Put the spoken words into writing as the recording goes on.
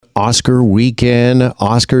Oscar weekend.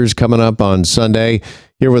 Oscars coming up on Sunday.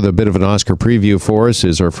 Here with a bit of an Oscar preview for us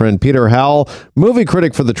is our friend Peter Howell, movie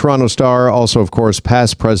critic for the Toronto Star, also, of course,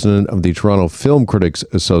 past president of the Toronto Film Critics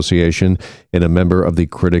Association and a member of the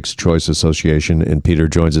Critics' Choice Association. And Peter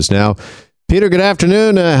joins us now. Peter, good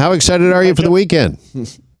afternoon. How excited are you for the weekend?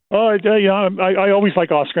 Oh, I always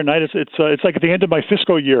like Oscar night. It's like at the end of my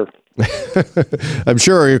fiscal year. I'm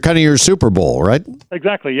sure you're kind of your Super Bowl, right?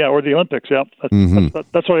 Exactly, yeah, or the Olympics, yeah.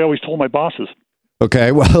 That's what I always told my bosses.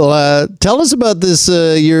 Okay, well, tell us about this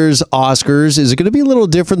year's Oscars. Is it going to be a little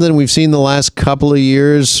different than we've seen the last couple of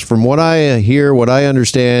years? From what I hear, what I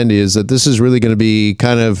understand is that this is really going to be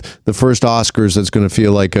kind of the first Oscars that's going to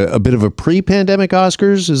feel like a bit of a pre-pandemic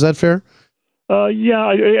Oscars. Is that fair?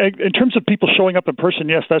 Yeah, in terms of people showing up in person,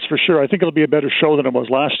 yes, that's for sure. I think it'll be a better show than it was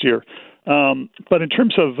last year. But in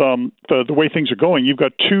terms of the way things are going, you've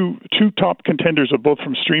got two top contenders of both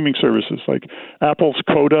from streaming services, like Apple's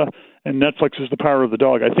Coda and Netflix's The Power of the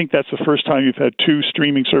Dog. I think that's the first time you've had two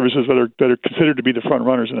streaming services that are considered to be the front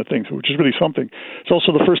runners in a thing, which is really something. It's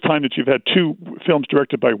also the first time that you've had two films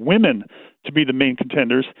directed by women to be the main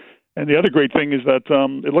contenders. And the other great thing is that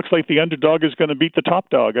it looks like the underdog is going to beat the top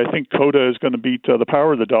dog. I think Coda is going to beat The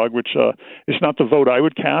Power of the Dog, which is not the vote I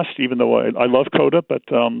would cast, even though I love Coda. But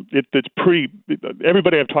it's pretty.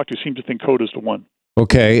 Everybody I've talked to seems to think Coda is the one.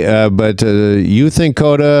 Okay, but you think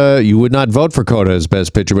Coda? You would not vote for Coda as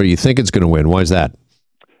Best Picture, but you think it's going to win. Why is that?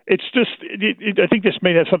 It's just, I think this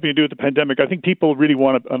may have something to do with the pandemic. I think people really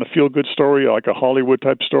want a feel-good story, like a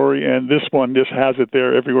Hollywood-type story, and this one just has it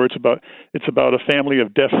there everywhere. It's about a family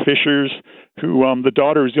of deaf fishers who the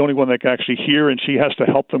daughter is the only one that can actually hear, and she has to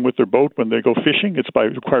help them with their boat when they go fishing. It's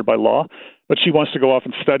required by law, but she wants to go off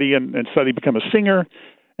and study become a singer.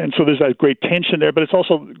 And so there's that great tension there, but it's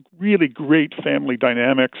also really great family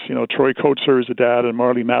dynamics. You know, Troy Kotsur is the dad, and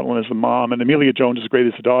Marlee Matlin is the mom, and Amelia Jones is great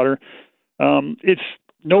as the daughter.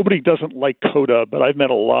 Nobody doesn't like Coda, but I've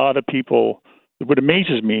met a lot of people, what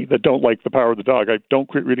amazes me, that don't like The Power of the Dog. I don't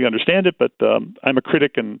really understand it, but I'm a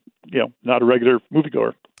critic and, not a regular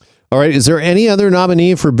moviegoer. All right. Is there any other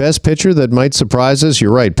nominee for Best Picture that might surprise us?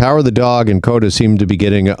 You're right. Power of the Dog and Coda seem to be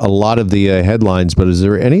getting a lot of the headlines, but is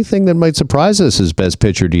there anything that might surprise us as Best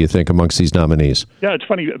Picture, do you think, amongst these nominees? Yeah, it's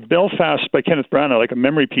funny. Belfast by Kenneth Branagh, like a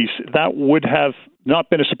memory piece, that would have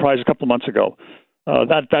not been a surprise a couple of months ago.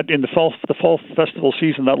 That in the fall festival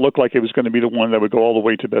season, that looked like it was going to be the one that would go all the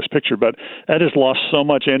way to Best Picture, but that has lost so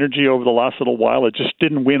much energy over the last little while. It just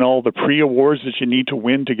didn't win all the pre-awards that you need to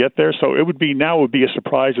win to get there. So it would be a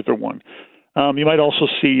surprise if it won. You might also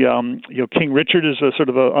see, King Richard is a sort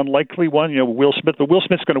of an unlikely one. Will Smith. But Will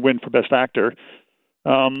Smith's going to win for Best Actor.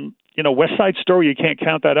 West Side Story, you can't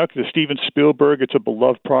count that out because it's Steven Spielberg. It's a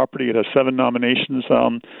beloved property. It has 7 nominations.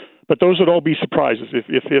 But those would all be surprises.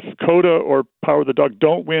 If Coda or Power of the Dog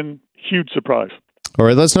don't win, huge surprise. All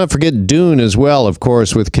right, let's not forget Dune as well, of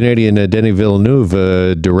course, with Canadian Denis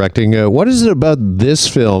Villeneuve directing. What is it about this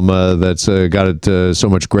film that's got it so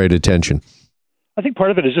much great attention? I think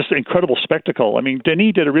part of it is just an incredible spectacle. I mean,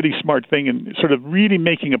 Denis did a really smart thing in sort of really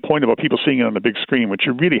making a point about people seeing it on the big screen, which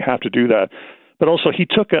you really have to do that. But also, he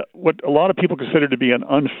took what a lot of people consider to be an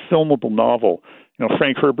unfilmable novel,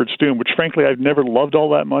 Frank Herbert's Dune, which frankly I've never loved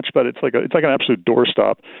all that much, but it's like an absolute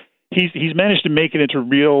doorstop. He's managed to make it into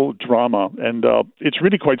real drama, and it's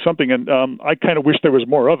really quite something. And I kind of wish there was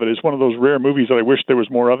more of it. It's one of those rare movies that I wish there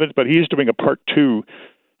was more of it. But he is doing a part 2.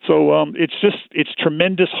 So it's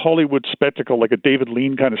tremendous Hollywood spectacle, like a David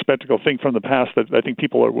Lean kind of spectacle thing from the past that I think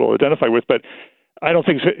people will identify with. But I don't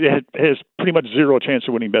think it has pretty much zero chance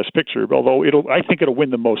of winning Best Picture, although I think it'll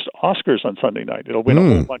win the most Oscars on Sunday night. It'll win a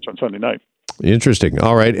whole bunch on Sunday night. Interesting.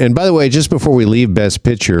 All right. And by the way, just before we leave Best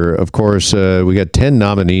Picture, of course, we got 10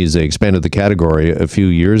 nominees. They expanded the category a few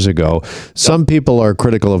years ago. Some people are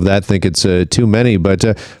critical of that, think it's too many. But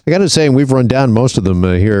I got to say, we've run down most of them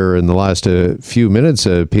here in the last few minutes,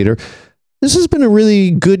 Peter. This has been a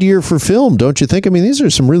really good year for film, don't you think? I mean, these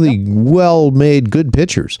are some really well-made, good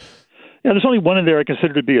pictures. Yeah, there's only one in there I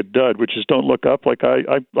consider to be a dud, which is Don't Look Up. Like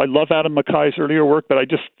I love Adam McKay's earlier work, but I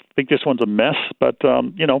just think this one's a mess. But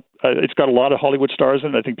it's got a lot of Hollywood stars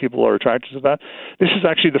in it. I think people are attracted to that. This is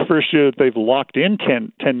actually the first year that they've locked in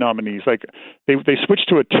 10 nominees. Like they switched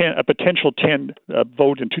to a potential 10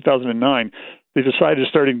 vote in 2009. They decided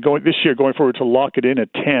this year going forward to lock it in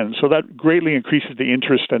at 10. So that greatly increases the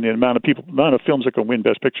interest and the amount of films that can win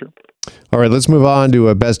Best Picture. All right, let's move on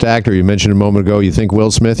to Best Actor. You mentioned a moment ago. You think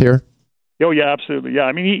Will Smith here? Oh, yeah, absolutely. Yeah,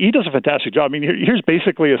 I mean, he does a fantastic job. I mean, here's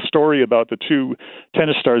basically a story about the two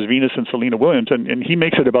tennis stars, Venus and Serena Williams, and he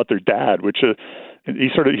makes it about their dad, which he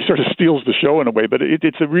sort of steals the show in a way. But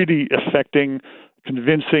it's a really affecting,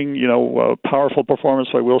 convincing, powerful performance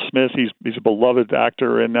by Will Smith. He's a beloved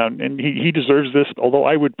actor, and he deserves this. Although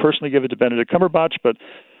I would personally give it to Benedict Cumberbatch, but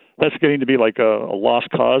that's getting to be like a lost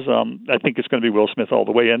cause. I think it's going to be Will Smith all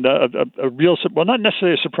the way. And a real, well, not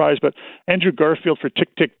necessarily a surprise, but Andrew Garfield for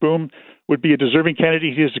Tick, Tick, Boom would be a deserving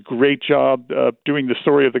candidate. He does a great job doing the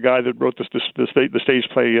story of the guy that wrote the stage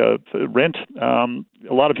play Rent.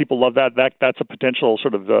 A lot of people love that. That's a potential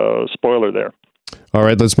sort of spoiler there. All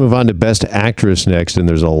right, let's move on to Best Actress next. And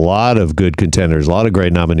there's a lot of good contenders, a lot of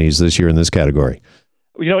great nominees this year in this category.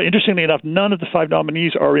 Interestingly enough, none of the 5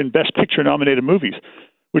 nominees are in Best Picture nominated movies,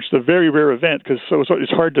 which is a very rare event because so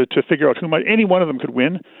it's hard to figure out any one of them could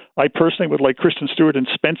win. I personally would like Kristen Stewart and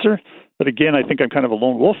Spencer, but again, I think I'm kind of a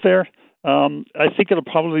lone wolf there. I think it'll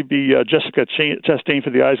probably be Jessica Chastain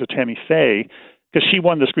for The Eyes of Tammy Faye because she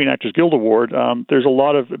won the Screen Actors Guild Award. There's a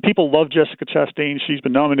lot of people love Jessica Chastain. She's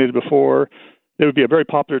been nominated before. It would be a very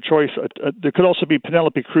popular choice. There could also be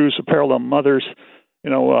Penelope Cruz for Parallel Mothers.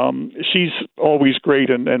 She's always great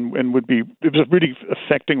and would be. It was a really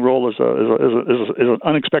affecting role as an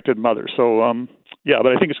unexpected mother. So but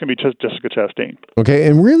I think it's going to be Jessica Chastain. Okay,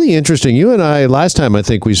 and really interesting. You and I last time I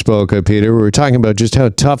think we spoke, Peter, we were talking about just how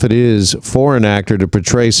tough it is for an actor to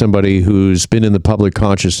portray somebody who's been in the public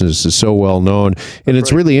consciousness, is so well known, and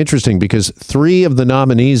it's really interesting because 3 of the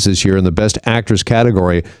nominees this year in the Best Actress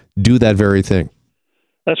category do that very thing.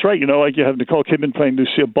 That's right. Like you have Nicole Kidman playing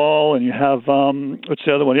Lucille Ball, and you have what's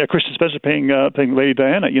the other one? Yeah, Kristen Spencer playing Lady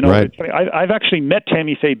Diana. Right. I've actually met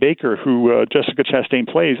Tammy Faye Baker, who Jessica Chastain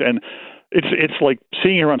plays, and it's like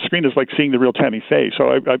seeing her on screen is like seeing the real Tammy Faye.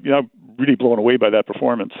 So I'm really blown away by that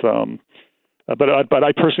performance. But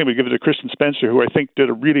I personally would give it to Kristen Spencer, who I think did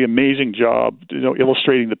a really amazing job,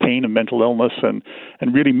 illustrating the pain of mental illness, and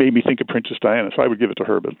really made me think of Princess Diana. So I would give it to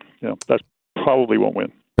her, but that probably won't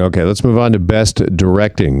win. Okay, let's move on to Best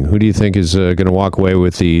Directing. Who do you think is going to walk away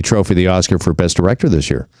with the trophy, the Oscar for Best Director this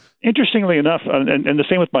year? Interestingly enough, and the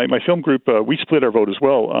same with my film group, we split our vote as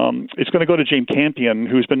well. It's going to go to Jane Campion,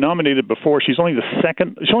 who's been nominated before. She's only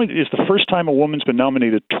it's the first time a woman's been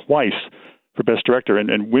nominated twice for Best Director,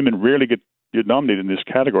 and women rarely get nominated in this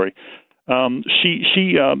category. She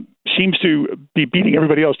seems to be beating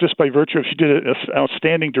everybody else just by virtue of she did an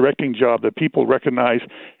outstanding directing job that people recognize,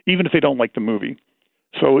 even if they don't like the movie.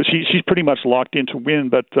 So she's pretty much locked in to win,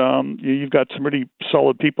 but you've got some really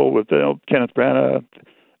solid people with Kenneth Branagh,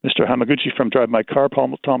 Mr. Hamaguchi from Drive My Car,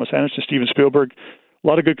 Paul Thomas Anderson, Steven Spielberg. A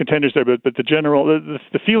lot of good contenders there, but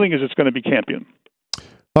the feeling is it's going to be Campion.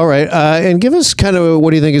 All right, and give us kind of what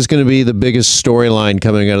do you think is going to be the biggest storyline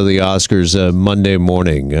coming out of the Oscars Monday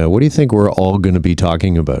morning? What do you think we're all going to be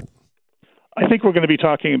talking about? I think we're going to be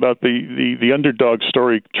talking about the underdog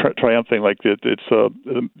story triumphing. Like it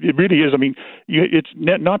really is. I mean, it's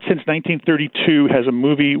not since 1932 has a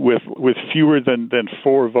movie with fewer than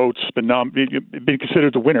 4 votes been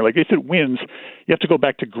considered the winner. Like if it wins, you have to go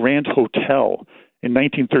back to Grand Hotel in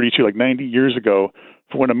 1932, like 90 years ago,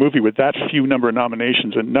 for when a movie with that few number of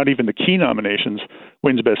nominations and not even the key nominations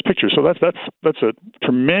wins Best Picture. So that's a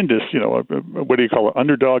tremendous, what do you call it,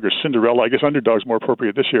 underdog or Cinderella? I guess underdog's more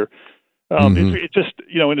appropriate this year. It's just,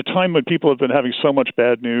 in a time when people have been having so much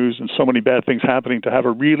bad news and so many bad things happening, to have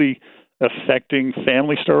a really affecting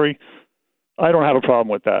family story, I don't have a problem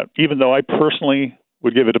with that. Even though I personally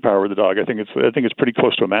would give it to Power of the Dog. I think it's pretty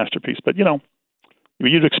close to a masterpiece. But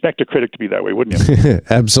you'd expect a critic to be that way, wouldn't you?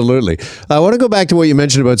 Absolutely. I want to go back to what you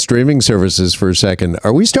mentioned about streaming services for a second.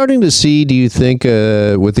 Are we starting to see, do you think,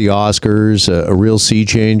 with the Oscars, a real sea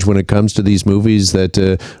change when it comes to these movies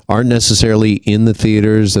that aren't necessarily in the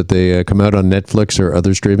theaters, that they come out on Netflix or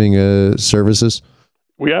other streaming services?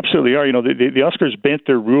 We absolutely are. The Oscars bent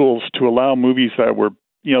their rules to allow movies that were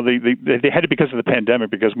they had it because of the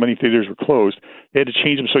pandemic, because many theaters were closed. They had to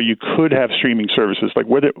change them so you could have streaming services. Like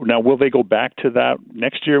now, will they go back to that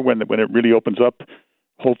next year when it really opens up?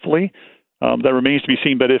 Hopefully, that remains to be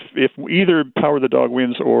seen. But if either Power of the Dog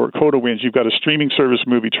wins or Coda wins, you've got a streaming service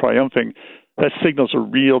movie triumphing. That signals a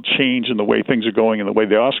real change in the way things are going and the way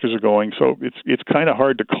the Oscars are going. So it's kind of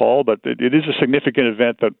hard to call, but it is a significant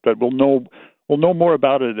event that we'll know more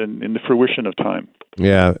about it in the fruition of time.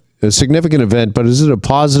 Yeah. A significant event, but is it a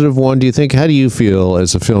positive one, do you think? How do you feel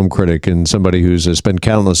as a film critic and somebody who's spent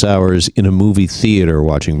countless hours in a movie theater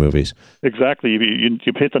watching movies? Exactly. You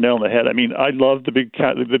hit the nail on the head. I mean, I love the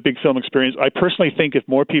big film experience. I personally think if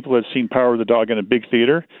more people had seen Power of the Dog in a big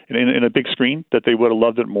theater, in a big screen, that they would have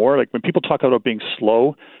loved it more. Like when people talk about being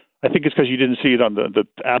slow, I think it's because you didn't see it on the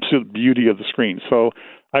absolute beauty of the screen. So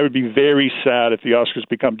I would be very sad if the Oscars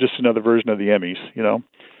become just another version of the Emmys,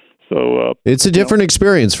 So it's a different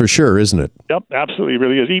experience for sure, isn't it? Yep, absolutely, it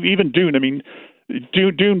really is. Even Dune. I mean,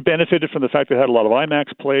 Dune benefited from the fact that it had a lot of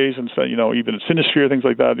IMAX plays and so, even Cinesphere, things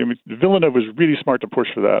like that. I mean, Villeneuve was really smart to push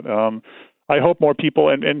for that. I hope more people,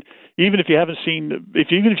 and even if you haven't seen,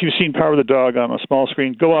 even if you've seen Power of the Dog on a small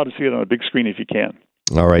screen, go out and see it on a big screen if you can.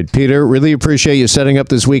 All right, Peter, really appreciate you setting up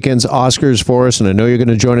this weekend's Oscars for us, and I know you're going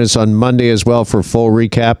to join us on Monday as well for full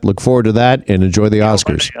recap. Look forward to that, and enjoy the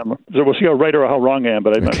Oscars. So we'll see how right or how wrong I am,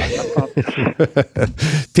 but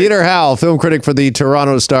Peter Howell, film critic for the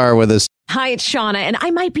Toronto Star, with us. Hi, it's Shauna, and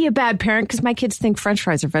I might be a bad parent because my kids think French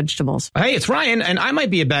fries are vegetables. Hey, it's Ryan, and I might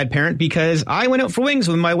be a bad parent because I went out for wings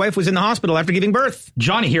when my wife was in the hospital after giving birth.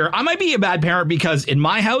 Johnny here. I might be a bad parent because in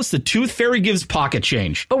my house, the tooth fairy gives pocket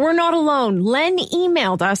change. But we're not alone. Len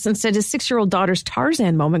emailed us and said his 6-year-old daughter's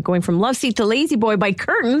Tarzan moment going from love seat to lazy boy by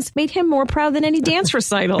curtains made him more proud than any dance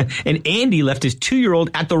recital. And Andy left his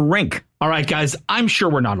 2-year-old at the rink. All right, guys, I'm sure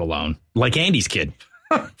we're not alone. Like Andy's kid.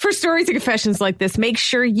 For stories and confessions like this, make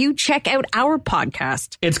sure you check out our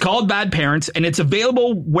podcast. It's called Bad Parents, and it's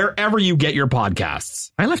available wherever you get your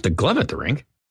podcasts. I left a glove at the rink.